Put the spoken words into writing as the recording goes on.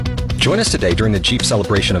Join us today during the Jeep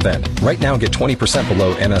Celebration event. Right now, get 20%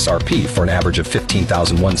 below MSRP for an average of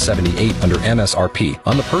 $15,178 under MSRP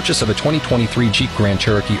on the purchase of a 2023 Jeep Grand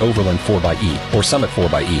Cherokee Overland 4xE or Summit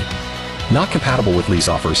 4xE. Not compatible with lease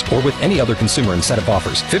offers or with any other consumer incentive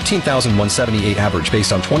offers. $15,178 average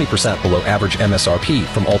based on 20% below average MSRP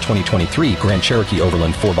from all 2023 Grand Cherokee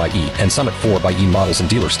Overland 4xE and Summit 4xE models in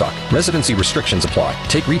dealer stock. Residency restrictions apply.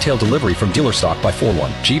 Take retail delivery from dealer stock by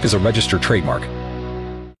 4/1. Jeep is a registered trademark.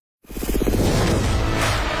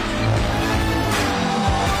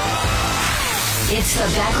 It's the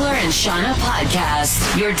Beckler and Seanna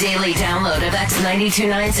podcast, your daily download of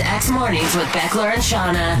X92.9's X Mornings with Beckler and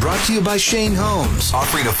Seanna. Brought to you by Shane Homes,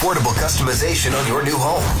 offering affordable customization on your new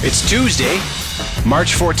home. It's Tuesday,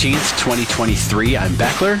 March 14th, 2023. I'm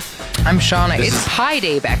Beckler. I'm Seanna. It's Pi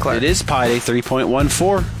Day, Beckler. It is Pi Day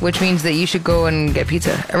 3.14. Which means that you should go and get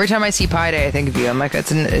pizza. Every time I see Pi Day, I think of you. I'm like,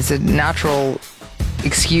 it's a natural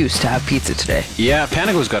excuse to have pizza today. Yeah,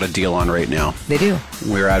 Panago's got a deal on right now. They do.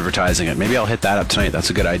 We're advertising it. Maybe I'll hit that up tonight. That's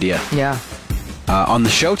a good idea. Yeah. On the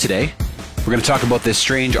show today, we're going to talk about this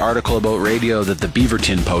strange article about radio that the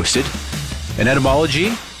Beaverton posted, an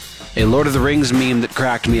etymology, a Lord of the Rings meme that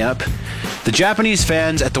cracked me up. The Japanese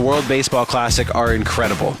fans at the World Baseball Classic are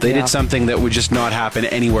incredible. They did something that would just not happen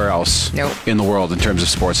anywhere else in the world in terms of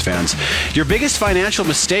sports fans. Your biggest financial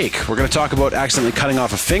mistake. We're going to talk about accidentally cutting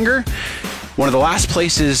off a finger. One of the last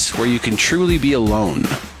places where you can truly be alone.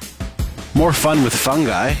 More fun with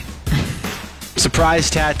fungi. Surprise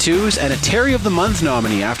tattoos and a Terry of the Month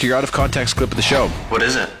nominee after your out-of-context clip of the show. What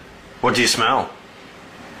is it? What do you smell?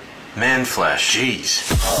 Man flesh. Jeez.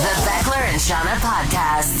 The Beckler and Seanna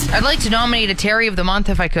podcast. I'd like to nominate a Terry of the Month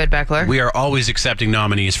if I could, Beckler. We are always accepting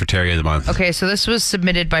nominees for Terry of the Month. Okay, so this was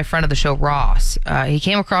submitted by friend of the show, Ross. He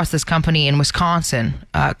came across this company in Wisconsin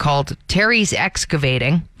called Terry's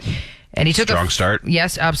Excavating. And he took Strong start.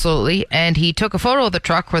 Yes, absolutely. And he took a photo of the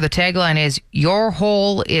truck where the tagline is, "Your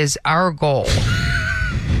hole is our goal."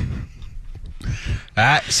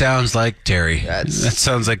 That sounds like Terry. That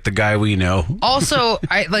sounds like the guy we know. Also,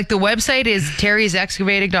 I like the website is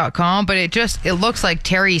terrysexcavating.com, but it looks like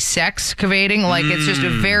Terry's Sexcavating. Like it's just a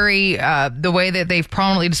very the way that they've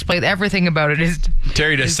prominently displayed everything about it is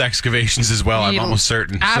Terry does excavations as well, I'm almost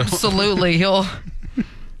certain. Absolutely. He'll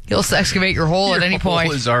excavate your hole at any point.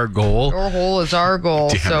 Your hole is our goal. Your hole is our goal.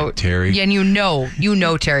 Damn it, Terry. Yeah, and you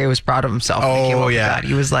know Terry was proud of himself. When he came up with that.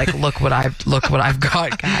 He was like, look what I've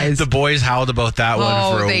got, guys. The boys howled about that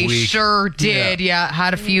one for a week. Oh, they sure did. Yeah,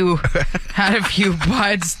 had a few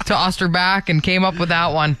buds, tossed her back, and came up with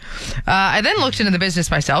that one. I then looked into the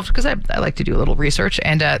business myself because I like to do a little research,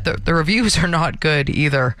 and the reviews are not good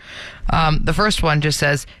either. The first one just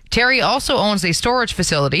says, Terry also owns a storage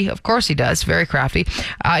facility. Of course he does. Very crafty.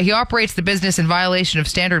 He operates the business in violation of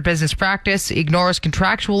standard business practice, ignores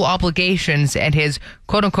contractual obligations, and his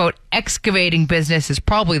quote-unquote excavating business is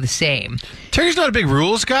probably the same. Terry's not a big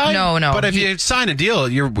rules guy. No. But if you sign a deal,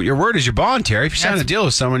 your word is your bond, Terry. If you sign a deal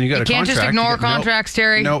with someone, you got a contract. You can't just ignore contracts,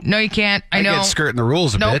 Terry. Nope. No, you can't. I know. I get skirting the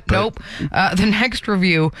rules a bit. Nope. The next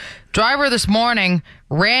review, driver this morning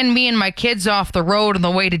ran me and my kids off the road on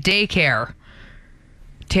the way to daycare.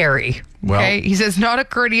 Terry. Okay, he says, not a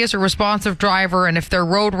courteous or responsive driver, and if their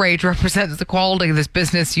road rage represents the quality of this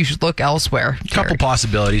business, you should look elsewhere. A couple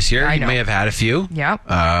possibilities here. He may have had a few. Yeah.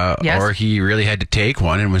 Yes. Or he really had to take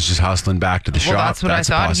one and was just hustling back to the shop. That's what I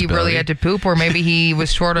thought. He really had to poop, or maybe he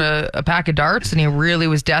was short a pack of darts and he really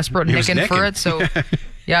was desperate and nicking for it. So,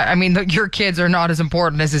 yeah, I mean, your kids are not as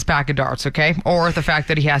important as his pack of darts, okay? Or the fact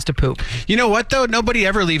that he has to poop. You know what, though? Nobody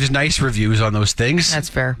ever leaves nice reviews on those things. That's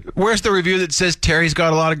fair. Where's the review that says Terry's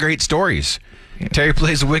got a lot of great stories? Terry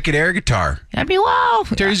plays a wicked air guitar. I mean, wow.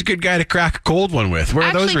 Terry's a good guy to crack a cold one with. Where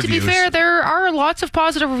are those reviews? To be fair, there are lots of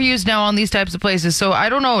positive reviews now on these types of places. So I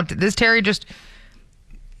don't know. This Terry just...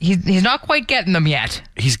 He's not quite getting them yet.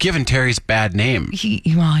 He's given Terry's bad name. He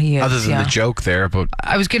is. Other than the joke there about...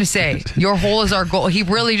 I was going to say, your hole is our goal. He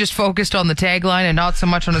really just focused on the tagline and not so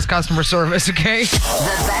much on his customer service, okay? The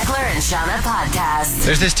Beckler and Seanna podcast.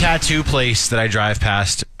 There's this tattoo place that I drive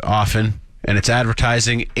past often, and it's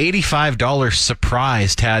advertising $85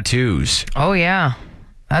 surprise tattoos. Oh, yeah.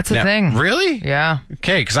 That's a thing. Really? Yeah.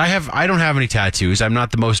 Okay, because I don't have any tattoos. I'm not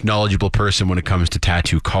the most knowledgeable person when it comes to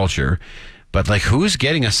tattoo culture. But, like, who's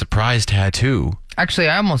getting a surprise tattoo? Actually,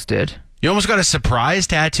 I almost did. You almost got a surprise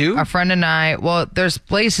tattoo? A friend and I, well, there's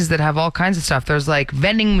places that have all kinds of stuff. There's, like,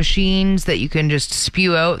 vending machines that you can just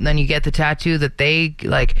spew out, and then you get the tattoo that they,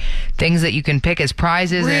 like, things that you can pick as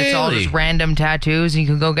prizes, and it's all just random tattoos, and you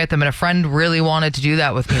can go get them. And a friend really wanted to do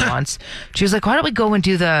that with me once. She was like, why don't we go and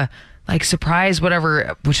do the, like, surprise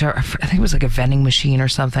whatever, which I think it was, like, a vending machine or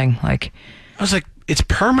something. Like, I was like, it's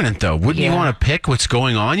permanent, though. Wouldn't you Yeah. want to pick what's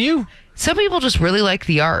going on you? Some people just really like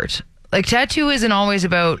the art. Like, tattoo isn't always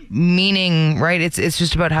about meaning, right? It's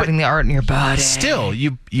just about having the art in your body. Still,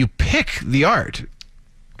 you pick the art.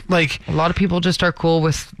 Like, A lot of people just are cool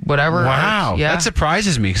with whatever. wow, art. Yeah. that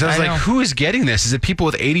surprises me because I was I like, know. who is getting this? Is it people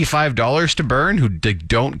with $85 to burn who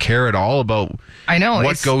don't care at all about I know, what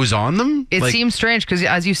it's- goes on them? It Like, seems strange because,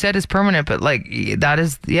 as you said, it's permanent. But like that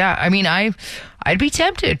is, yeah. I mean, I'd be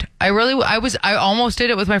tempted. I almost did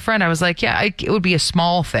it with my friend. I was like, yeah, it would be a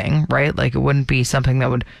small thing, right? Like it wouldn't be something that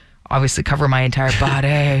would obviously cover my entire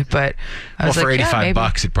body. But I well, was for like, $85, maybe.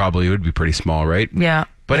 it probably would be pretty small, right? Yeah.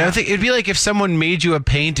 But yeah. I think it'd be like if someone made you a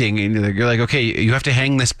painting and you're like, okay, you have to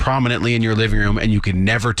hang this prominently in your living room and you can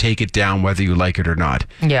never take it down whether you like it or not.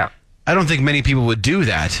 Yeah. I don't think many people would do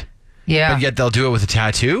that. Yeah. But yet they'll do it with a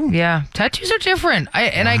tattoo? Yeah, tattoos are different.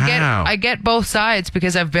 Wow. I get both sides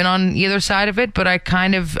because I've been on either side of it, but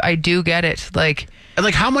I do get it. Like, And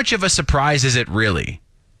like, how much of a surprise is it really?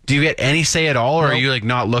 Do you get any say at all, or are Nope. you like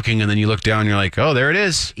not looking and then you look down and you're like, oh, there it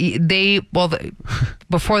is?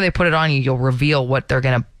 Before they put it on you, you'll reveal what they're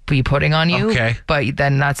going to be putting on you. Okay. But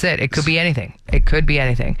then that's it. It could be anything. It could be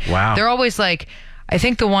anything. Wow. They're always like, I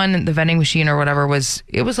think the vending machine or whatever was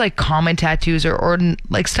like common tattoos or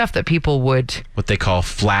like stuff that people would. What they call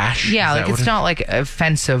flash? Yeah, Is like that what it's it- not like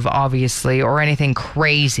offensive, obviously, or anything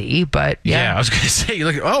crazy, but Yeah, I was going to say, you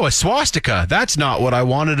look, oh, a swastika. That's not what I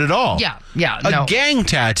wanted at all. Yeah, yeah, A no. gang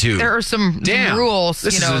tattoo. There are some Damn. rules,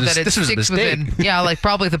 This you know, is a- that it this was a sticks mistake. within. Yeah, like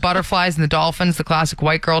probably the butterflies and the dolphins, the classic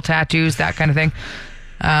white girl tattoos, that kind of thing.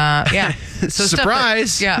 Yeah. So stuff that-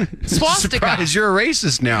 Surprise. yeah. Swastika. Surprise, you're a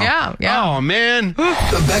racist now. Yeah, yeah. Oh, man.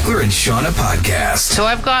 The Beckler and Shauna podcast. So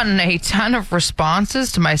I've gotten a ton of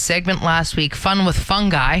responses to my segment last week, Fun with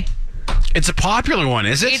Fungi. It's a popular one,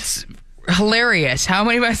 is it? It's hilarious how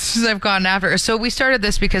many messages I've gotten after. So we started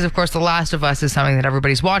this because, of course, The Last of Us is something that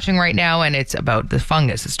everybody's watching right now, and it's about the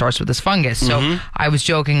fungus. It starts with this fungus. So I was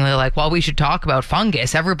jokingly like, well, we should talk about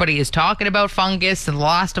fungus. Everybody is talking about fungus and The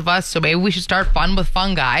Last of Us, so maybe we should start Fun with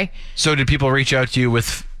Fungi. So did people reach out to you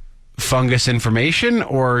with fungus information,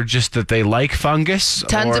 or just that they like fungus?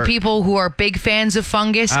 Tons or of people who are big fans of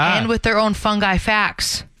fungus and with their own fungi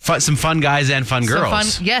facts. some fun guys and fun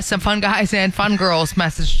girls. Some fun guys and fun girls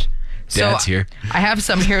messaged. Dad's here. I have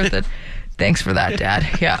some here that. Thanks for that,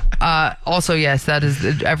 Dad. Yeah. Also, yes, that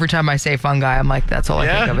is every time I say fungi, I'm like, that's all I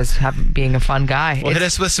think of is being a fun guy. Well, hit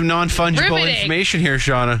us with some non-fungible riveting. information here,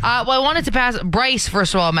 Shauna. Well, I wanted to pass Bryce,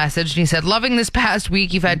 first of all, a message, and he said, loving this past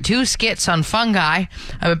week. You've had 2 skits on fungi.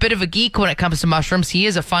 I'm a bit of a geek when it comes to mushrooms. He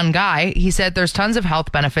is a fun guy. He said there's tons of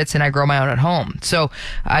health benefits, and I grow my own at home. So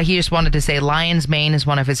he just wanted to say lion's mane is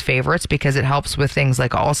one of his favorites because it helps with things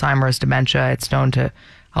like Alzheimer's, dementia. It's known to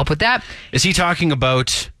help with that. Is he talking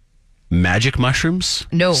about magic mushrooms?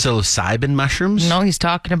 No. Psilocybin mushrooms? No, he's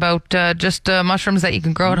talking about just mushrooms that you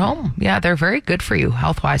can grow at home. Yeah, they're very good for you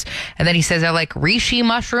health-wise. And then he says, I like reishi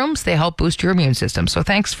mushrooms. They help boost your immune system. So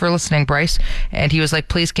thanks for listening, Bryce. And he was like,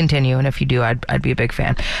 please continue. And if you do, I'd be a big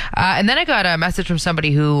fan. And then I got a message from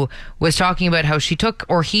somebody who was talking about how he took,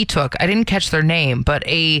 I didn't catch their name, but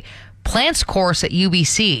a plants course at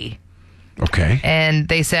UBC. Okay. And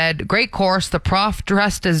they said, great course. The prof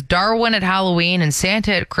dressed as Darwin at Halloween and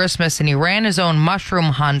Santa at Christmas, and he ran his own mushroom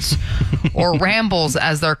hunts, or rambles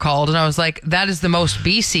as they're called. And I was like, that is the most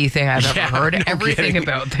BC thing I've ever heard. no Everything kidding.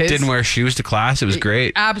 about this. Didn't wear shoes to class. It was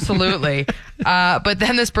great. Absolutely. But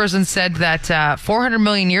then this person said that 400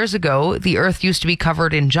 million years ago, the Earth used to be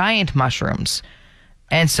covered in giant mushrooms.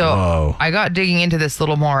 And so Whoa. I got digging into this a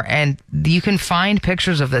little more, and you can find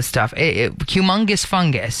pictures of this stuff. Humongous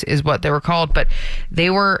fungus is what they were called, but they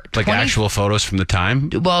were Like actual photos from the time?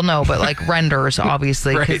 Well, no, but like renders,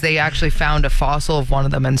 obviously, because Right. they actually found a fossil of one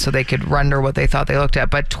of them, and so they could render what they thought they looked at.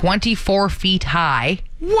 But 24 feet high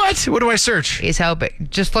What? What do I search? is how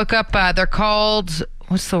big. Just look up. They're called.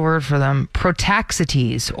 What's the word for them?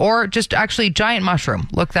 Protaxites, or just actually giant mushroom.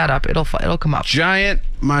 Look that up. It'll come up. Giant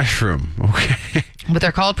mushroom. Okay. But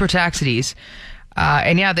they're called protaxites.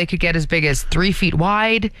 And yeah, they could get as big as 3 feet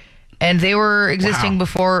wide. And they were existing Wow.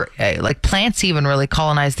 before, like plants even really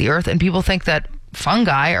colonized the earth. And people think that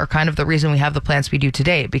fungi are kind of the reason we have the plants we do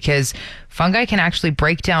today, because fungi can actually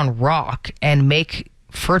break down rock and make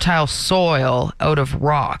fertile soil out of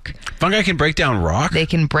rock. Fungi can break down rock? They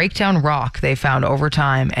can break down rock, they found over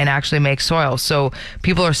time, and actually make soil. So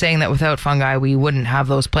people are saying that without fungi, we wouldn't have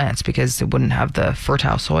those plants because it wouldn't have the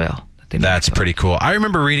fertile soil. That's pretty cool. I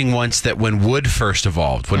remember reading once that when wood first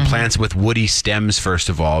evolved, when plants with woody stems first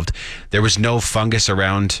evolved, there was no fungus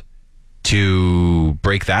around to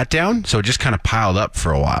break that down. So it just kind of piled up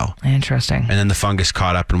for a while. Interesting. And then the fungus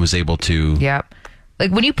caught up and was able to... Yep.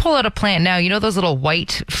 Like when you pull out a plant now, you know those little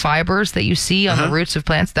white fibers that you see on the roots of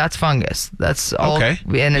plants? That's fungus. That's all. Okay.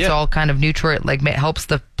 And it's all kind of nutrient, like helps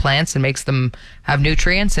the plants and makes them have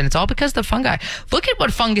nutrients. And it's all because of the fungi. Look at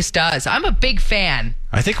what fungus does. I'm a big fan.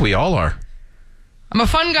 I think we all are. I'm a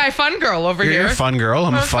fun guy, fun girl over here. You're a fun girl.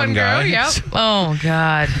 I'm a fun guy. Girl, yep. Oh,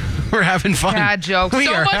 God. We're having fun. Bad jokes. We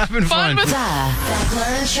so are much having fun. with The Beckler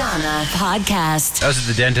and Seanna podcast. I was at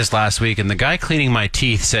the dentist last week, and the guy cleaning my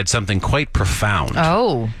teeth said something quite profound.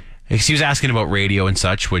 Oh. He was asking about radio and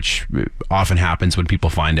such, which often happens when people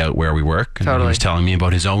find out where we work. And Totally. He was telling me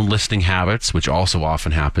about his own listening habits, which also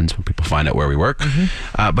often happens when people find out where we work.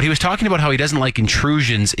 But he was talking about how he doesn't like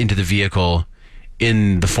intrusions into the vehicle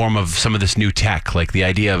in the form of some of this new tech, like the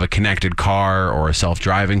idea of a connected car or a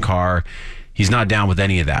self-driving car. He's not down with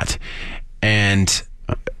any of that. And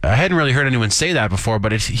I hadn't really heard anyone say that before,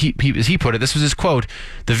 but as he put it, this was his quote: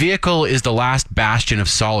 "The vehicle is the last bastion of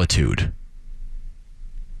solitude."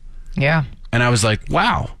 Yeah. And I was like,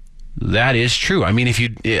 wow, that is true. I mean, if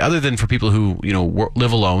you, other than for people who,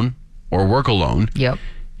 live alone or work alone, Yep.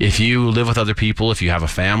 if you live with other people, if you have a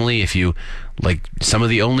family, if you, like, some of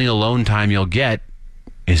the only alone time you'll get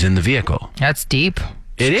is in the vehicle. That's deep.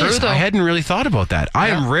 It It's is. true, though. I hadn't really thought about that. I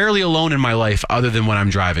am rarely alone in my life other than when I'm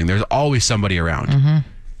driving. There's always somebody around.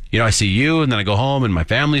 I see you, and then I go home, and my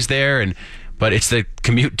family's there, but it's the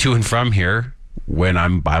commute to and from here when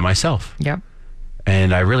I'm by myself. Yep.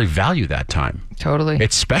 And I really value that time. Totally.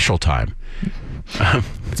 It's special time.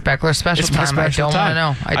 It's Beckler's special It's my time. I special don't want to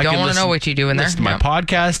time. know. I don't want to know what you do in there. Listen to my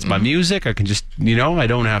podcast, my music. I can just, I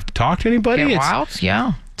don't have to talk to anybody. Get It's- wild?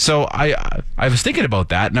 Yeah. So I was thinking about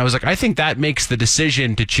that, and I was like, I think that makes the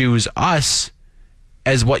decision to choose us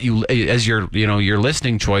as your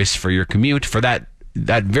listening choice for your commute for that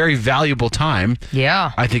very valuable time.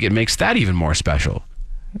 Yeah. I think it makes that even more special.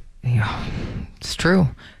 Yeah. It's true.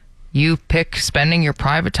 You pick spending your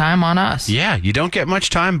private time on us. Yeah, you don't get much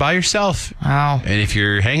time by yourself. Wow. And if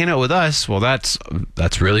you're hanging out with us, well, that's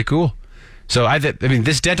really cool. So I mean,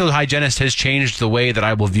 this dental hygienist has changed the way that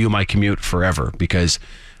I will view my commute forever, because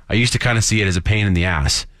I used to kind of see it as a pain in the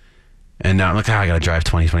ass. And now I'm like, I got to drive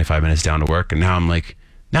 20, 25 minutes down to work. And now I'm like,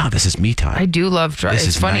 no, this is me time. I do love driving. This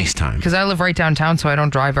It's is funny nice time. because I live right downtown, so I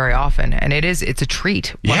don't drive very often, and it's a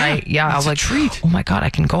treat. I was it's a like, treat. oh my God, I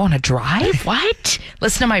can go on a drive? What?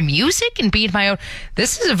 Listen to my music and be in my own.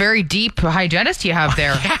 This is a very deep hygienist you have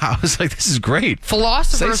there. Yeah, I was like, this is great.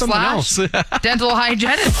 Philosopher Say something else. dental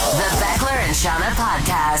hygienist. The Beckler and Seanna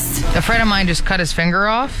podcast. A friend of mine just cut his finger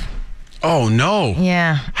off. Oh, no.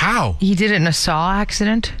 Yeah. How? He did it in a saw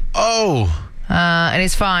accident. Oh. And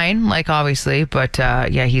he's fine, like, obviously, but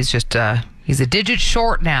he's just he's a digit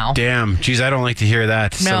short now. Damn. Geez, I don't like to hear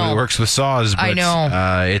that. No. Somebody works with saws, but I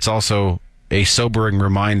know. It's also a sobering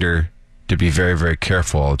reminder to be very, very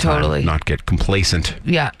careful all the time. Totally. Not get complacent.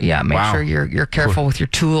 Yeah. Make Wow. sure you're careful with your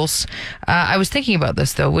tools. I was thinking about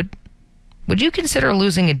this though. Would you consider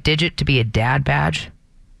losing a digit to be a dad badge?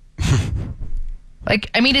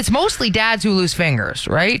 Like, I mean, it's mostly dads who lose fingers,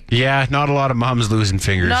 right? Yeah, not a lot of moms losing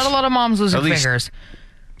fingers. Not a lot of moms losing At least fingers.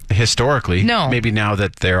 Historically. No. Maybe now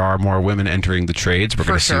that there are more women entering the trades, we're For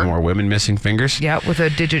going to sure. see more women missing fingers. Yeah, with a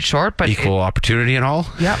digit short, but Equal opportunity and all.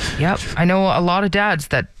 Yep. I know a lot of dads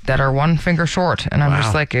that are one finger short, and I'm Wow.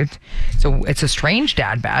 just like, it's a strange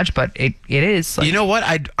dad badge, but it is. Like, You know what?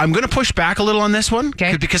 I'm going to push back a little on this one.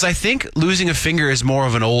 'Kay. Because I think losing a finger is more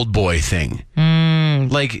of an old boy thing.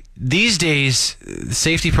 Like, these days,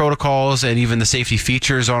 safety protocols and even the safety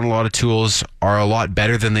features on a lot of tools are a lot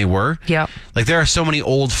better than they were. Yep. Like, there are so many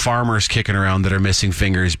old farmers kicking around that are missing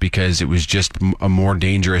fingers because it was just a more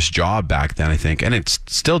dangerous job back then, I think. And it's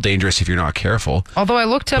still dangerous if you're not careful. Although I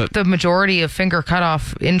looked up the majority of finger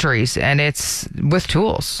cutoff injuries, and it's with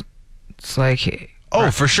tools. It's like, Oh,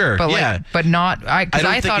 for sure. but yeah. but not. Because I don't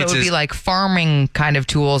I think thought it it's would be as- like farming kind of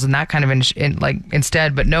tools and that kind of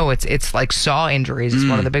instead. But no, it's like saw injuries is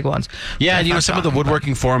one of the big ones. Yeah, That and I'm some of the talking about.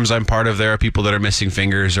 woodworking forums I'm part of, there are people that are missing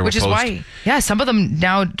fingers or Which is post- why, some of them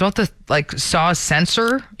now don't the saws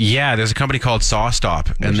sensor. Yeah, there's a company called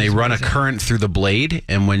SawStop, and they is run amazing. a current through the blade,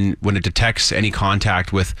 and when it detects any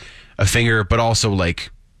contact with a finger, but also like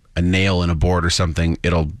a nail in a board or something,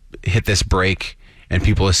 it'll hit this break, and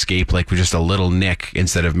people escape like with just a little nick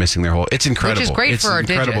instead of missing their whole. It's incredible. Which is great it's for our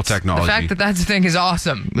incredible digits. technology. The fact that that's the thing is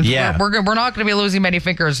awesome. Yeah. we're not going to be losing many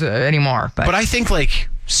fingers anymore. But I think like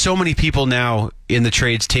so many people now in the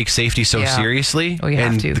trades take safety so Yeah. seriously, Oh, you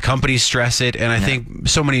have and to. the companies stress it, and I think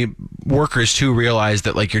so many workers too realize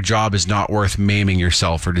that like your job is not worth maiming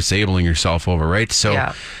yourself or disabling yourself over, right? So,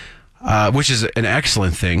 Yeah. which is an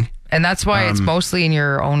excellent thing. And that's why it's mostly in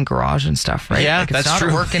your own garage and stuff, right? Yeah, like it's that's not true.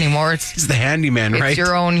 at work anymore. It's the handyman, right? It's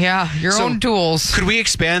your own, your own tools. Could we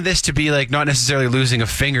expand this to be like not necessarily losing a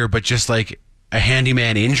finger, but just like a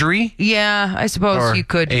handyman injury? Yeah, I suppose Or you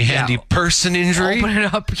could. a handy person injury? Open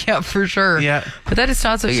it up, yeah, for sure. Yeah. But that is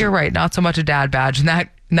not so, you're right, not so much a dad badge in that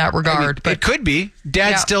regard. But it could be.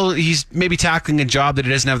 Dad's still, he's maybe tackling a job that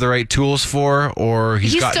he doesn't have the right tools for, or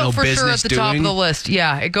he's got still no for business sure at the doing. top of the list.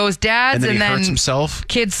 Yeah, it goes dads and then and he hurts himself.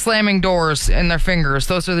 kids slamming doors in their fingers.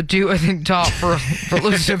 Those are the two, I think, top for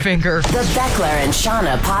losing a finger. The Beckler and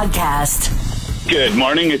Seanna podcast. Good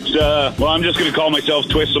morning. It's I'm just gonna call myself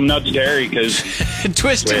Twist Some Nuts Terry because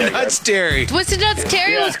Twisted Nuts Terry. Twisted Nuts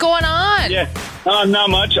Terry, what's going on? Yeah, not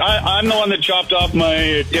much. I'm the one that chopped off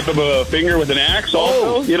my tip of a finger with an axe.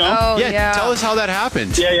 Also, you know. Oh, yeah. Tell us how that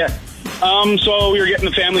happened. Yeah. So we were getting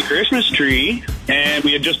the family Christmas tree, and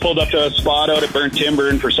we had just pulled up to a spot out at Burnt Timber,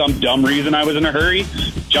 and for some dumb reason I was in a hurry,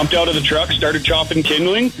 jumped out of the truck, started chopping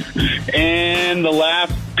kindling, and the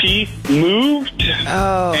last piece moved,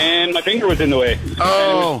 and my finger was in the way.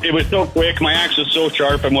 Oh. And it was so quick, my axe was so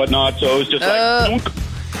sharp and whatnot, so it was just like, thunk.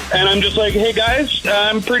 And I'm just like, hey guys,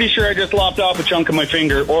 I'm pretty sure I just lopped off a chunk of my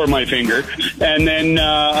finger. And then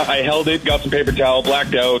I held it, got some paper towel,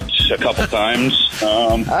 blacked out a couple times.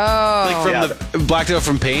 Blacked out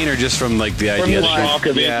from pain, or just from like the From idea the that shock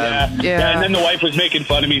of it, yeah. And then the wife was making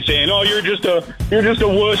fun of me, saying, "Oh, you're just a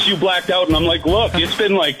wuss. You blacked out." And I'm like, "Look, it's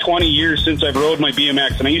been like 20 years since I've rode my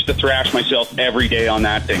BMX, and I used to thrash myself every day on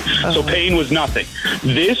that thing. So pain was nothing.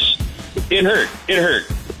 This, it hurt. It hurt."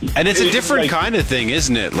 And it's a different like, kind of thing,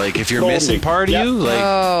 isn't it? Like if you're totally. missing part of Yep. you, like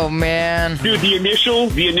Oh, man. Dude, the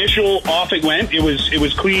initial off it went. It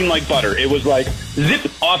was clean like butter. It was like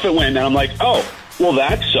zip off it went, and I'm like, oh, well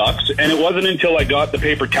that sucks. And it wasn't until I got the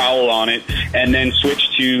paper towel on it, and then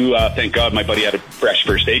switched to thank God my buddy had a fresh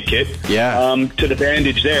first aid kit. Yeah. To the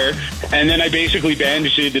bandage there, and then I basically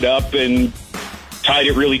bandaged it up and tied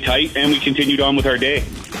it really tight, and we continued on with our day.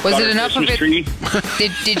 Was Got it our enough of Christmas it? tree.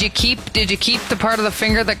 Did you keep the part of the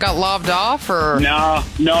finger that got lobbed off, or? No,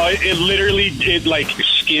 it literally did like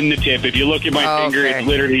skin the tip. If you look at my finger, Okay. it's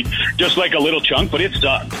literally just like a little chunk, but it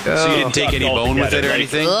stuck. so you didn't take any bone with it or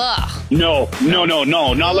anything? Ugh. No.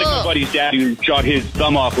 Not like my Ugh. buddy's dad who shot his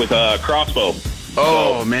thumb off with a crossbow.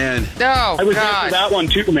 Oh man. Oh, I was there God. for that one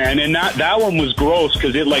too, man, and that one was gross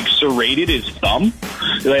because it like serrated his thumb.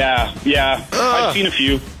 Yeah.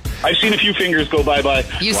 I've seen a few fingers go bye-bye.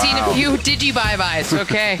 You've seen a few digi bye-byes.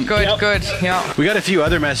 Okay, good, Yep. good. Yeah. We got a few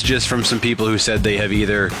other messages from some people who said they have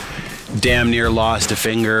either damn near lost a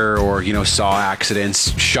finger or, saw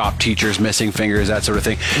accidents, shop teachers missing fingers, that sort of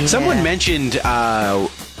thing. Someone mentioned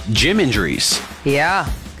gym injuries. Yeah.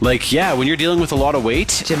 Like, when you're dealing with a lot of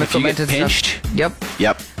weight, Gym if you get equipment and pinched. stuff. Yep.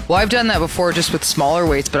 Yep. Well, I've done that before just with smaller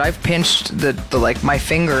weights, but I've pinched the my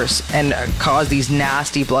fingers and caused these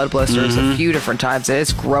nasty blood blisters a few different times. And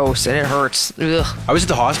it's gross and it hurts. Ugh. I was at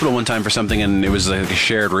the hospital one time for something, and it was like a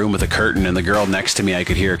shared room with a curtain, and the girl next to me, I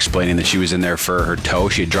could hear explaining that she was in there for her toe.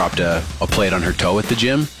 She had dropped a plate on her toe at the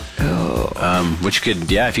gym. Which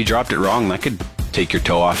could, if you dropped it wrong, that could take your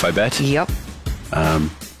toe off, I bet. Yep.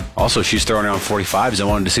 Also, she's throwing around 45s. I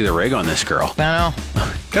wanted to see the rig on this girl. I know.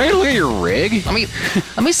 Can I get a look at your rig?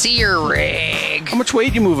 Let me see your rig. How much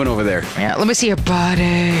weight you moving over there? Yeah, let me see your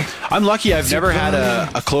body. I'm lucky I've never had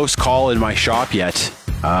a close call in my shop yet.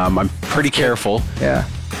 I'm pretty careful. Yeah.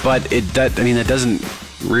 But that doesn't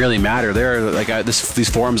really matter. There are like these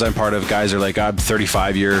forums I'm part of, guys are like, I'm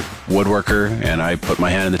 35-year woodworker and I put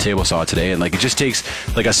my hand on the table saw today, and like it just takes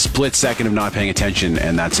like a split second of not paying attention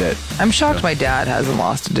and that's it. I'm shocked my dad hasn't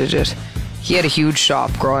lost a digit. He had a huge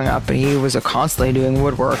shop growing up and he was constantly doing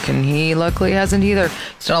woodwork, and he luckily hasn't either.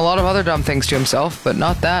 He's done a lot of other dumb things to himself, but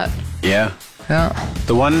not that. Yeah.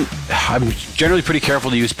 The one, I'm generally pretty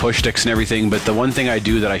careful to use push sticks and everything, but the one thing I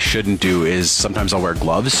do that I shouldn't do is sometimes I'll wear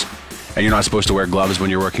gloves. And you're not supposed to wear gloves when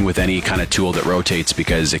you're working with any kind of tool that rotates,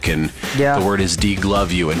 because it can, the word is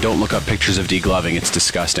deglove you. And don't look up pictures of degloving. It's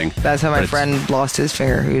disgusting. That's how my friend lost his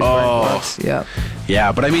finger. He was wearing gloves. Yeah.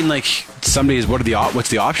 Yeah, but I mean, like, some days, what's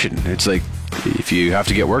the option? It's like, if you have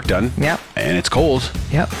to get work done, and it's cold,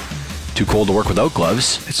 too cold to work without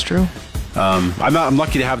gloves. It's true. I'm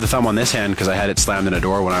lucky to have the thumb on this hand because I had it slammed in a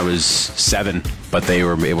door when I was 7, but they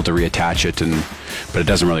were able to reattach it, but it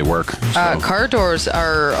doesn't really work. So. Car doors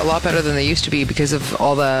are a lot better than they used to be because of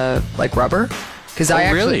all the rubber. Because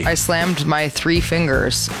I slammed my 3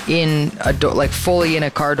 fingers in a door, fully in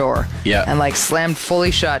a car door. Yeah. And slammed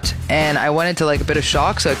fully shut. And I went into a bit of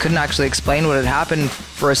shock, so I couldn't actually explain what had happened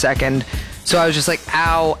for a second. So I was just like,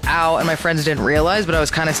 ow, ow. And my friends didn't realize, but I was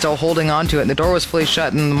kind of still holding on to it. And the door was fully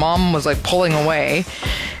shut. And the mom was like pulling away.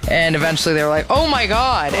 And eventually they were like, oh my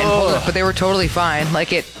God. And pulled it, but they were totally fine.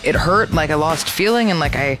 Like it hurt. Like I lost feeling. And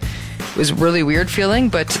like it was really weird feeling.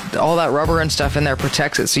 But all that rubber and stuff in there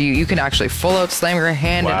protects it. So you can actually full out slam your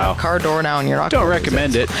hand in a car door now. And you're not Don't gonna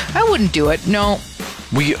recommend lose it. So I wouldn't do it. No.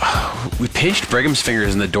 We pinched Brigham's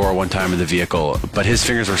fingers in the door one time in the vehicle, but his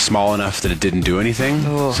fingers were small enough that it didn't do anything.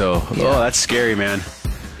 That's scary, man.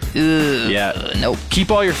 Yeah. Nope.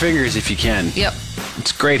 Keep all your fingers if you can. Yep.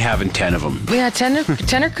 It's great having 10 of them. Yeah, 10 are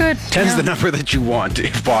good. 10's the number that you want,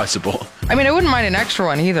 if possible. I mean, I wouldn't mind an extra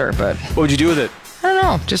one either, but What would you do with it? I don't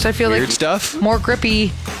know. Just I feel Weird like stuff? more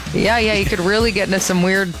grippy. Yeah, you could really get into some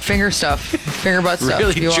weird finger butt stuff. Really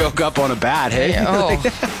if you want. choke up on a bat, hey? Yeah,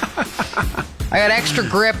 oh. I got extra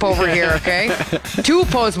grip over here, okay? 2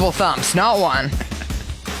 opposable thumbs, not 1.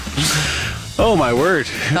 Oh, my word.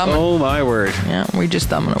 Thumbing. Oh, my word. Yeah, we just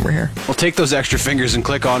thumbing over here. Well, take those extra fingers and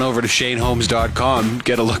click on over to ShaneHolmes.com.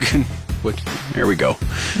 Get a look in. There we go.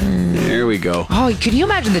 There we go. Oh, can you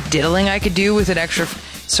imagine the diddling I could do with an extra...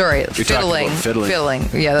 Sorry, You're talking about fiddling.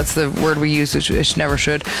 Yeah, that's the word we use, which never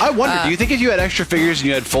should. I wonder, do you think if you had extra fingers and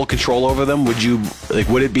you had full control over them, would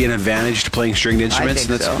it be an advantage to playing stringed instruments? I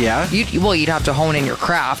think so. Yeah? You'd have to hone in your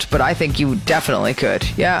craft, but I think you definitely could.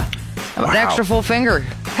 Yeah. An extra full finger.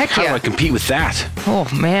 Heck How yeah. do I compete with that? Oh,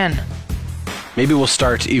 man. Maybe we'll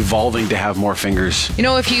start evolving to have more fingers. You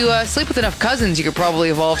know, if you sleep with enough cousins, you could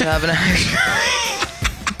probably evolve to have an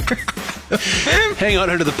Hang out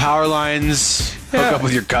under the power lines, hook up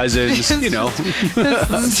with your cousins, you know.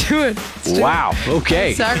 Let's do it. Wow,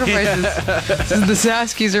 okay. Sacrifices the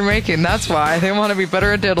Saskies are making. That's why. They want to be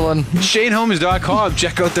better at diddling. ShaneHolmes.com.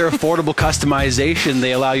 Check out their affordable customization.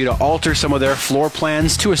 They allow you to alter some of their floor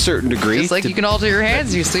plans to a certain degree. Just like you can alter your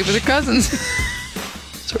hands, you sleep with your cousins.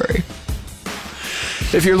 Sorry.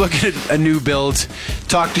 If you're looking at a new build,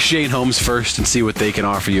 talk to Shane Holmes first and see what they can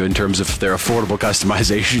offer you in terms of their affordable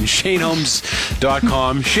customization.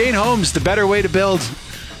 ShaneHolmes.com. Shane Holmes, the better way to build.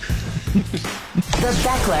 The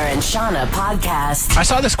Beckler and Seanna podcast. I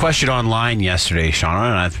saw this question online yesterday, Shauna,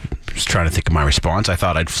 and I was trying to think of my response. I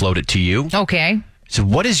thought I'd float it to you. Okay. So,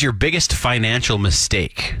 what is your biggest financial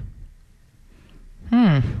mistake?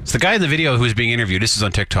 It's the guy in the video who was being interviewed. This is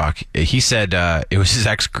on TikTok. He said it was his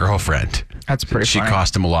ex-girlfriend. That's pretty She funny.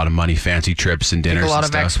 cost him a lot of money, fancy trips and dinners. A lot and of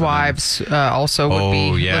stuff. ex-wives also would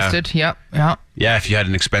be listed. Yep. Yeah, if you had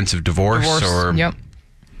an expensive divorce or... Yep.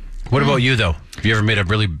 What about you, though? Have you ever made a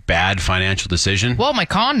really bad financial decision? Well, my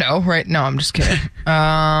condo, right? No, I'm just kidding.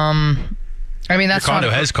 I mean, that's Your condo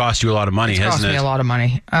has cost you a lot of money, hasn't it? It's cost me a lot of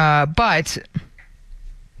money. But...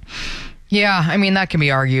 yeah, I mean, that can be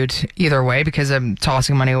argued either way because I'm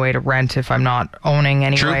tossing money away to rent if I'm not owning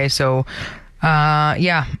anyway. True. So,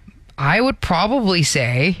 yeah, I would probably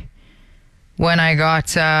say when I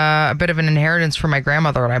got a bit of an inheritance from my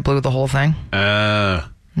grandmother and I blew the whole thing. Yeah,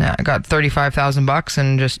 I got $35,000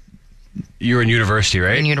 and just you were in university,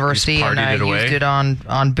 right? in university, Just and I partied it away? used it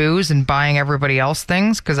on booze and buying everybody else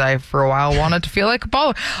things because I, for a while, wanted to feel like a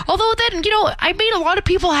baller. Although then, I made a lot of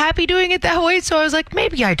people happy doing it that way, so I was like,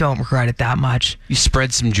 maybe I don't regret it that much. You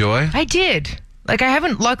spread some joy? I did. Like, I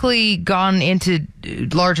haven't luckily gone into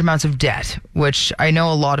large amounts of debt, which I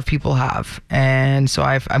know a lot of people have, and so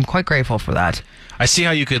I'm quite grateful for that. I see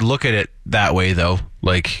how you could look at it that way, though.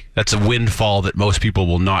 Like, that's a windfall that most people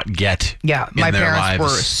will not get Yeah, in my their parents lives. were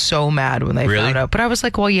so mad when they Really? found out. But I was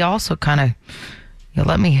like, well, you also kind of... You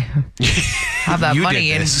let me have that You money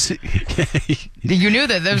did and this. you knew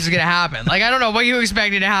that this was going to happen. Like, I don't know what you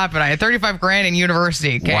expected to happen. I had $35,000 in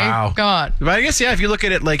university. Okay, Wow. Come on. But I guess, yeah, if you look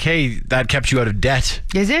at it like, hey, that kept you out of debt.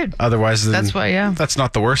 Is it? Otherwise, then That's why, yeah. that's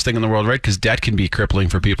not the worst thing in the world, right? Because debt can be crippling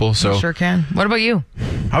for people. So Sure can. What about you?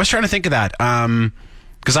 I was trying to think of that.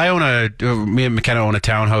 Because me and McKenna own a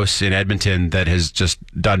townhouse in Edmonton that has just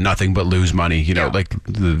done nothing but lose money. You know, Yeah. like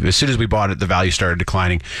as soon as we bought it, the value started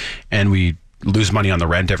declining, and we lose money on the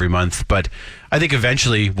rent every month. But I think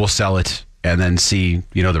eventually we'll sell it and then see,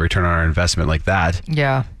 the return on our investment like that.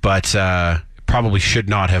 Yeah. But probably should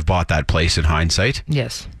not have bought that place in hindsight.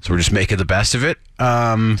 Yes. So we're just making the best of it.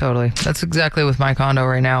 Totally. That's exactly with my condo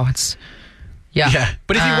right now. It's... Yeah.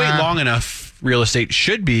 But if you wait long enough, real estate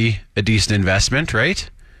should be a decent investment, right?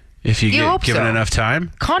 If you get hope given so. enough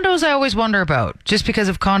time. Condos I always wonder about, just because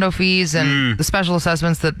of condo fees and the special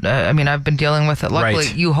assessments that, I've been dealing with it. Luckily,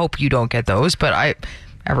 Right. you hope you don't get those, but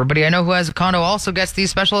everybody I know who has a condo also gets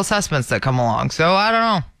these special assessments that come along. So I don't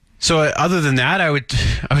know. So other than that, I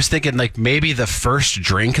was thinking like maybe the first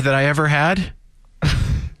drink that I ever had.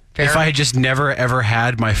 Fair. If I had just never ever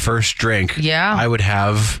had my first drink, Yeah. I would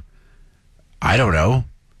have, I don't know,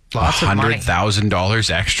 Lots of money.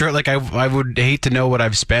 $100,000 extra. Like I would hate to know what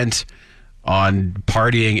I've spent on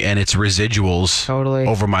partying and its residuals Totally.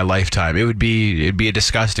 over my lifetime. It'd be a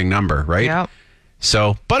disgusting number, right? Yep.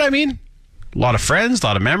 So, but I mean, a lot of friends, a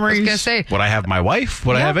lot of memories. I was gonna say, would I have my wife?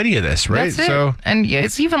 Would I have any of this, right? That's it. So, and yeah,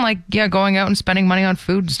 it's even like, going out and spending money on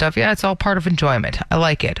food and stuff. Yeah, it's all part of enjoyment. I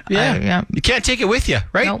like it. yeah. You can't take it with you,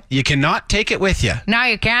 right? Nope. You cannot take it with you. No,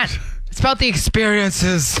 you can't. It's about the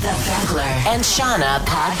experiences. The Beckler and Seanna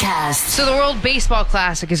podcast. So the World Baseball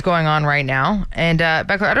Classic is going on right now. And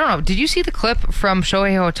Beckler, I don't know, did you see the clip from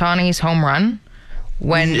Shohei Ohtani's home run?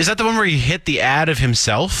 Is that the one where he hit the ad of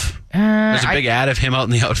himself? There's a big ad of him out in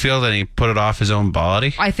the outfield and he put it off his own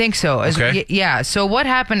body? I think so. Okay. Yeah. So what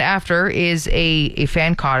happened after is a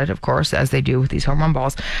fan caught it, of course, as they do with these home run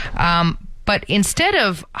balls. But instead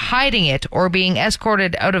of hiding it or being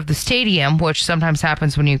escorted out of the stadium, which sometimes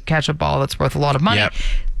happens when you catch a ball that's worth a lot of money,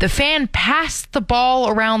 the fan passed the ball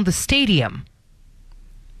around the stadium.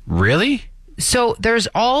 Really? So there's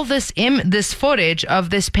all this footage of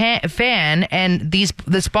this fan, and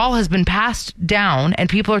this ball has been passed down, and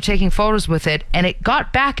people are taking photos with it, and it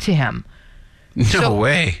got back to him. No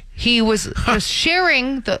way. He was just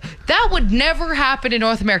sharing that would never happen in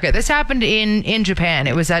North America. This happened in Japan.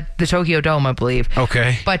 It was at the Tokyo Dome, I believe.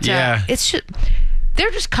 Okay. But it's just,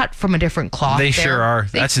 they're just cut from a different cloth. They sure are.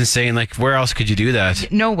 That's insane. Like, where else could you do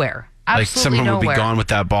that? Nowhere. Absolutely like someone nowhere. would be gone with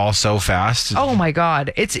that ball so fast. Oh my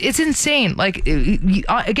God, it's insane. Like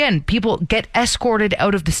again, people get escorted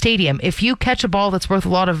out of the stadium. If you catch a ball that's worth a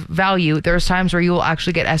lot of value, there's times where you will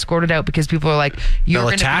actually get escorted out because people are like, they'll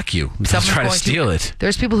attack you. They'll try to steal it.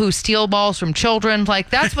 There's people who steal balls from children. Like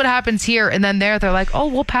that's what happens here. And then they're like, oh,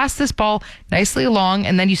 we'll pass this ball nicely along,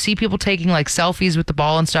 and then you see people taking like selfies with the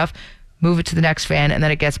ball and stuff. Move it to the next fan, and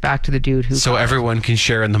then it gets back to the dude who. So everyone can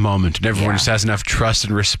share in the moment, and everyone just has enough trust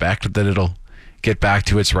and respect that it'll get back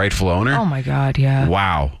to its rightful owner. Oh my God, yeah.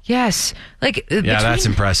 Wow. Yes, like that's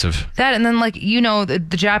impressive. That, and then like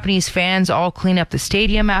the Japanese fans all clean up the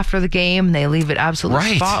stadium after the game. And they leave it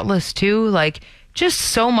absolutely spotless too. Like just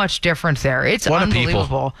so much different there. It's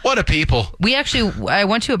unbelievable. What a people. I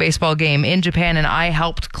went to a baseball game in Japan, and I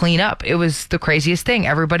helped clean up. It was the craziest thing.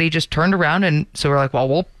 Everybody just turned around, and so we're like, well,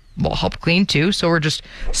 we'll help clean too. So we're just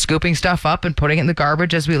scooping stuff up and putting it in the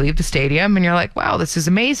garbage as we leave the stadium. And you're like, wow, this is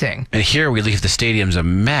amazing. And here we leave the stadium's a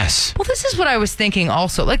mess. Well, this is what I was thinking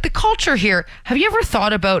also. Like the culture here. Have you ever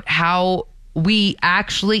thought about how we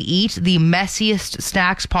actually eat the messiest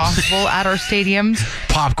snacks possible at our stadiums?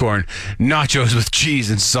 Popcorn, nachos with cheese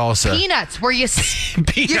and salsa. Peanuts, where you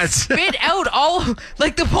Peanuts. spit out all...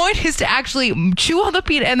 Like, the point is to actually chew on the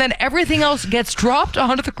peanut, and then everything else gets dropped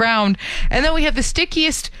onto the ground. And then we have the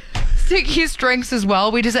stickiest drinks as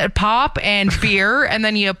well. We just had pop and beer, and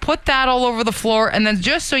then you put that all over the floor, and then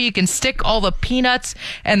just so you can stick all the peanuts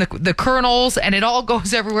and the kernels, and it all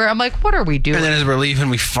goes everywhere. I'm like, what are we doing? And then as we're leaving,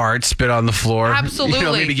 we fart, spit on the floor.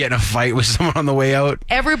 Absolutely. Maybe get in a fight with someone on the way out.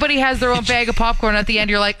 Everybody has their own bag of popcorn. At the end,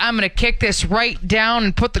 you're like, I'm going to kick this right down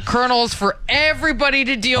and put the kernels for everybody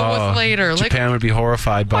to deal with later. Japan would be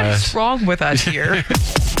horrified by us. What's wrong with us here?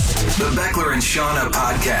 The Beckler and Seanna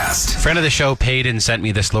podcast. Friend of the show, Payton, sent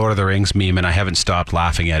me this Lord of the Rings meme, and I haven't stopped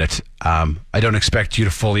laughing at it. I don't expect you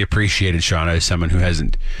to fully appreciate it, Seanna, as someone who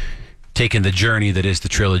hasn't taken the journey that is the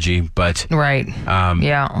trilogy, but... Right.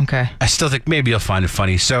 Yeah, okay. I still think maybe you'll find it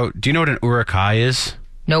funny. So, do you know what an urukai is?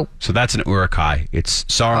 Nope. So that's an urukai. It's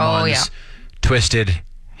Saruman's twisted,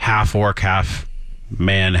 half orc, half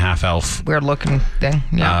man, half elf. Weird looking thing.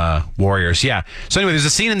 Yeah. Warriors. Yeah. So anyway, there's a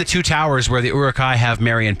scene in the Two Towers where the urukai have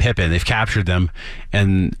Merry and Pippin. They've captured them,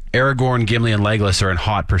 and Aragorn, Gimli, and Legolas are in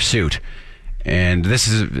hot pursuit. And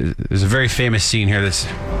there's a very famous scene here.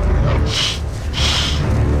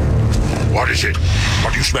 What is it?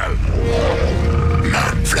 What do you smell?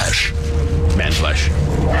 Man flesh. Man flesh.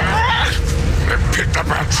 They picked up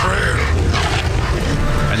our trail.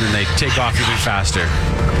 And then they take off even faster.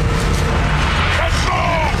 Let's go!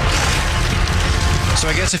 So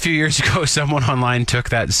I guess a few years ago, someone online took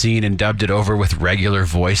that scene and dubbed it over with regular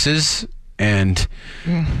voices, and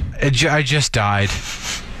I just died.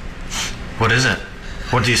 What is it?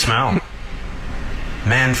 What do you smell?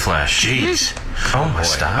 Man flesh. Jeez. Oh my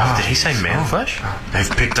stuff. Did he say man flesh? They've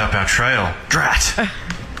picked up our trail. Drat.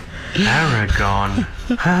 Aragon.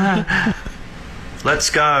 Let's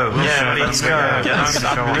go. Let's go.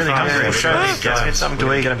 I'm really hungry. Let's get something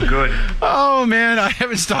to eat. I'm good. Oh man, I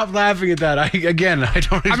haven't stopped laughing at that. I don't expect I'm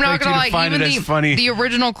not gonna you lie, to find even it as funny. the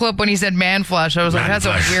original clip when he said man flesh, I was like, that's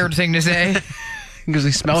a weird thing to say. Because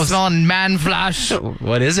he smells... Smelling man flesh.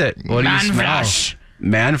 What is it? What do you smell? Flesh.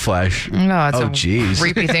 Man flesh. No, that's a jeez.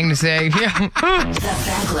 creepy thing to say. Yeah. The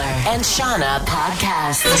Beckler and Seanna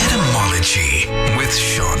podcast. Etymology with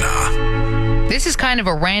Seanna. This is kind of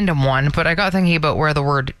a random one, but I got thinking about where the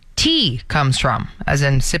word tea comes from, as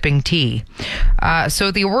in sipping tea. So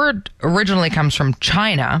the word originally comes from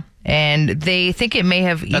China, and they think it may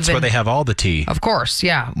have That's where they have all the tea. Of course,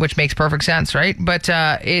 yeah, which makes perfect sense, right? But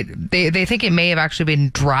they think it may have actually been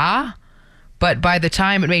dra, but by the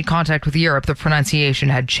time it made contact with Europe, the pronunciation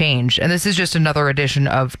had changed. And this is just another edition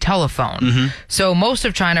of telephone. So most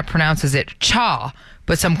of China pronounces it cha,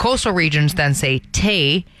 but some coastal regions then say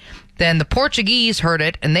te. Then the Portuguese heard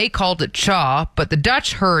it and they called it cha, but the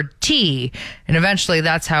Dutch heard tea. And eventually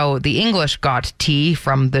that's how the English got tea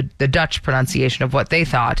from the Dutch pronunciation of what they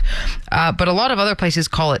thought. But a lot of other places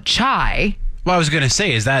call it chai. Well, I was going to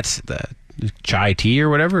say, is that the chai tea or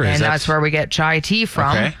whatever? And that's where we get chai tea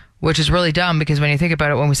from. Okay. Which is really dumb because when you think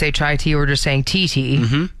about it, when we say chai tea, we're just saying tea tea.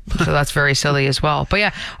 So that's very silly as well. But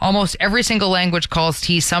yeah, almost every single language calls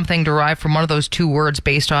tea something derived from one of those two words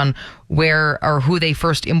based on where or who they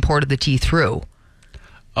first imported the tea through.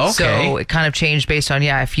 Okay. So it kind of changed based on,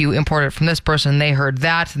 if you import it from this person, they heard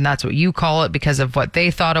that, and that's what you call it because of what they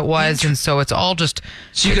thought it was. And so it's all just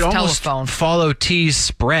So you could almost telephone. follow tea's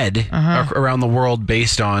spread around the world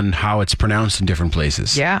based on how it's pronounced in different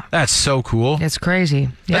places. Yeah. That's so cool. It's crazy.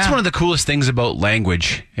 Yeah. That's one of the coolest things about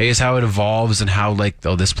language, is how it evolves and how,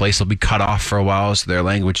 this place will be cut off for a while, so their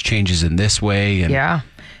language changes in this way. And Yeah.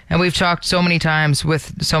 And we've talked so many times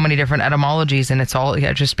with so many different etymologies, and it's all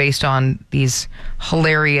just based on these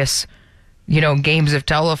hilarious, games of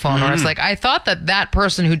telephone. Where it's like, I thought that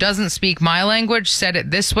person who doesn't speak my language said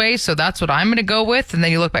it this way, so that's what I'm going to go with. And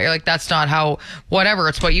then you look back, you're like, that's not how, whatever,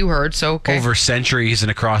 it's what you heard, so okay. over centuries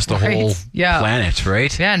and across the whole planet,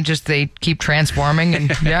 right? Yeah, and just they keep transforming,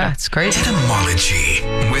 and it's crazy. Etymology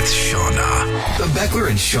with Seanna. The Beckler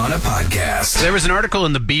and Seanna podcast. There was an article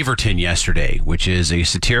in the Beaverton yesterday, which is a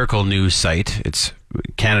satirical news site. It's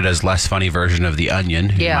Canada's less funny version of The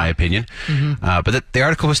Onion, in my opinion. But the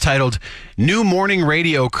article was titled, "New Morning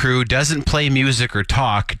Radio Crew Doesn't Play Music or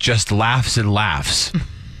Talk, Just Laughs and Laughs."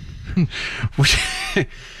 Which,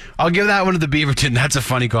 I'll give that one to the Beaverton. That's a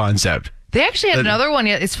funny concept. They actually had another one.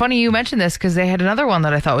 It's funny you mentioned this because they had another one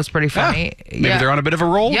that I thought was pretty funny. Maybe they're on a bit of a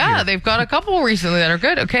roll here. They've got a couple recently that are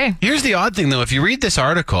good. Okay. Here's the odd thing, though. If you read this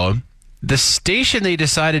article, the station they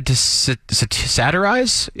decided to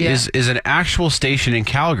satirize is an actual station in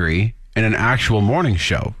Calgary and an actual morning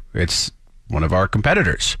show. It's one of our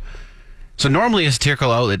competitors. So normally a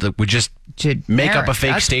satirical outlet would just make up a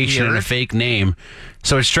fake station and a fake name.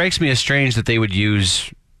 So it strikes me as strange that they would use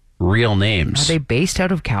real names. Are they based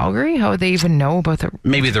out of Calgary? How would they even know about the...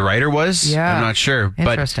 Maybe the writer was? Yeah. I'm not sure.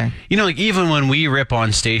 Interesting. But, even when we rip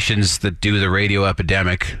on stations that do the radio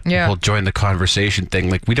epidemic, we'll join the conversation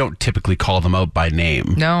thing. We don't typically call them out by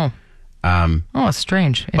name. No. It's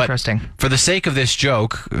strange. Interesting. But for the sake of this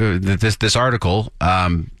joke, this article,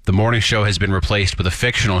 the morning show has been replaced with a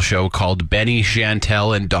fictional show called Benny,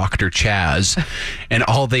 Chantel, and Dr. Chaz, and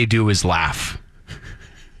all they do is laugh.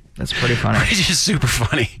 That's pretty funny. It's just super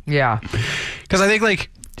funny. Yeah. Because I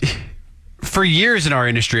think, for years in our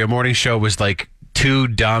industry, a morning show was two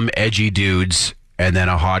dumb, edgy dudes and then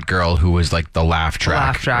a hot girl who was the laugh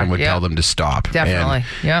track and would tell them to stop. Definitely.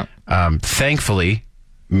 Thankfully,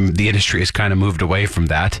 the industry has kind of moved away from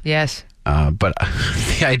that. Yes. But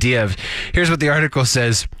the idea of, here's what the article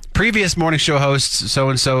says. Previous morning show hosts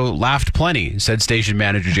so-and-so laughed plenty, said station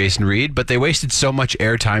manager Jason Reed, but they wasted so much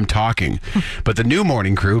airtime talking. But the new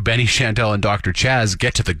morning crew, Benny, Chantel, and Dr. Chaz,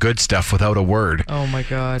 get to the good stuff without a word. Oh, my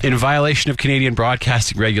God. In violation of Canadian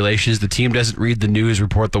broadcasting regulations, the team doesn't read the news,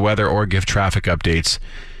 report the weather, or give traffic updates.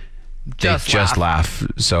 They just laugh.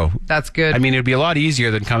 So that's good. I mean, it'd be a lot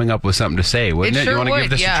easier than coming up with something to say, wouldn't it? Sure you want to give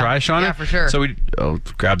this a try, Shauna? Yeah, for sure. So I'll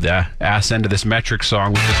grab the ass end of this metric song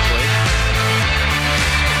we just played.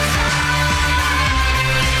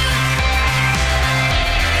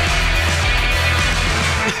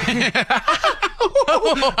 The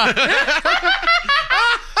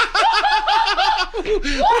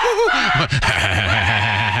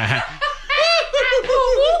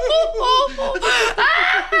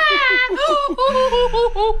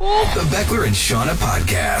Beckler and Seanna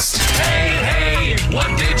podcast. Hey,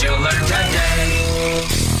 what did you learn today?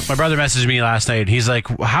 My brother messaged me last night. He's like,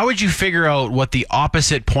 how would you figure out what the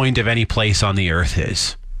opposite point of any place on the earth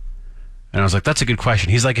is? And I was like, that's a good question.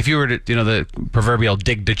 He's like, if you were to, the proverbial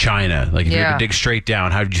dig to China, if you were to dig straight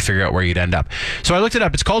down, how did you figure out where you'd end up? So I looked it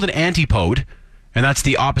up. It's called an antipode. And that's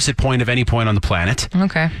the opposite point of any point on the planet.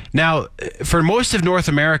 Okay. Now, for most of North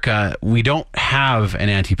America, we don't have an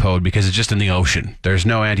antipode because it's just in the ocean. There's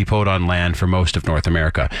no antipode on land for most of North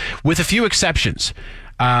America, with a few exceptions.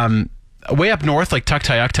 Way up north, like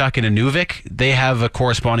Tuktoyaktuk and Inuvik, they have a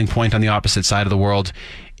corresponding point on the opposite side of the world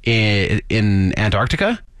in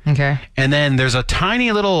Antarctica. Okay. And then there's a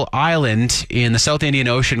tiny little island in the South Indian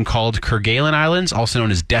Ocean called Kerguelen Islands, also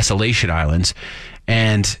known as Desolation Islands.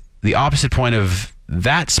 And the opposite point of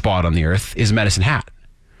that spot on the Earth is Medicine Hat.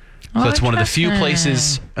 So it's one of the few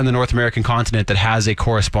places on the North American continent that has a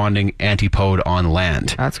corresponding antipode on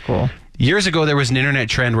land. That's cool. Years ago, there was an internet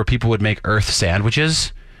trend where people would make Earth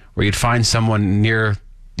sandwiches, where you'd find someone near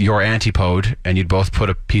your antipode and you'd both put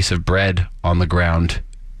a piece of bread on the ground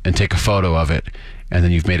and take a photo of it, and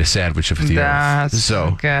then you've made a sandwich of the Earth. That's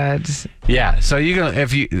so good. Yeah, so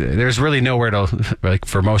there's really nowhere to, like,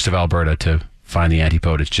 for most of Alberta to find the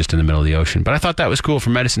antipode. It's just in the middle of the ocean. But I thought that was cool for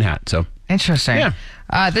Medicine Hat. So interesting. Yeah.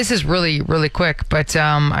 This is really, really quick, but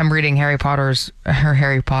I'm reading Harry Potter.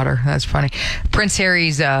 That's funny. Prince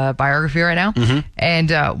Harry's biography right now. Mm-hmm.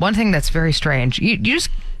 And one thing that's very strange, you just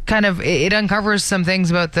kind of, it uncovers some things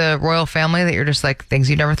about the royal family that you're just like, things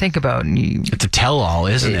you never think about. And it's a tell-all,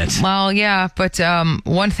 isn't it? Well, yeah, but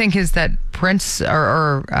one thing is that Prince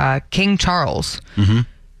or King Charles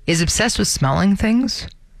is obsessed with smelling things.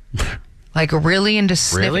 Like really into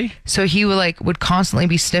sniff. Really? So he would constantly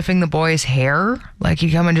be sniffing the boy's hair. Like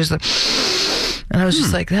he'd come and just like, and I was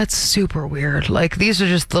just like, that's super weird. Like these are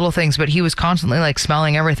just little things, but he was constantly like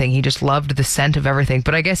smelling everything. He just loved the scent of everything.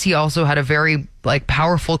 But I guess he also had a very like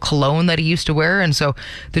powerful cologne that he used to wear, and so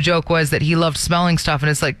the joke was that he loved smelling stuff, and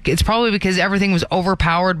it's probably because everything was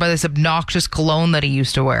overpowered by this obnoxious cologne that he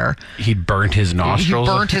used to wear. He burnt his nostrils.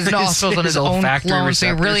 He burnt his nostrils on his own cologne, so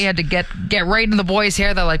he really had to get right into the boy's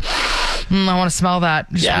hair. They're like, I want to smell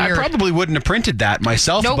that. Just weird. I probably wouldn't have printed that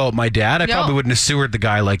myself about my dad. I probably wouldn't have sewered the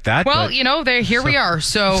guy like that. Well, here we are.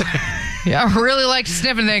 So, yeah, I really like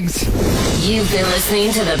sniffing things. You've been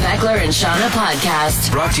listening to the Beckler and Seanna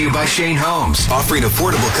podcast. Brought to you by Shane Homes, offering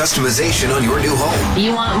affordable customization on your new home.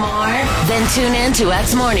 You want more? Then tune in to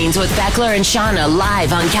X Mornings with Beckler and Seanna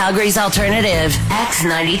live on Calgary's alternative,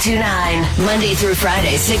 X92.9. Monday through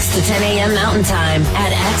Friday, 6 to 10 a.m. Mountain Time at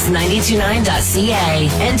x929.ca.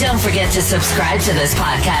 And don't forget to subscribe to this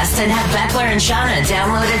podcast and have Beckler and Seanna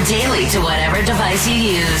downloaded daily to whatever device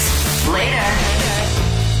you use. Later.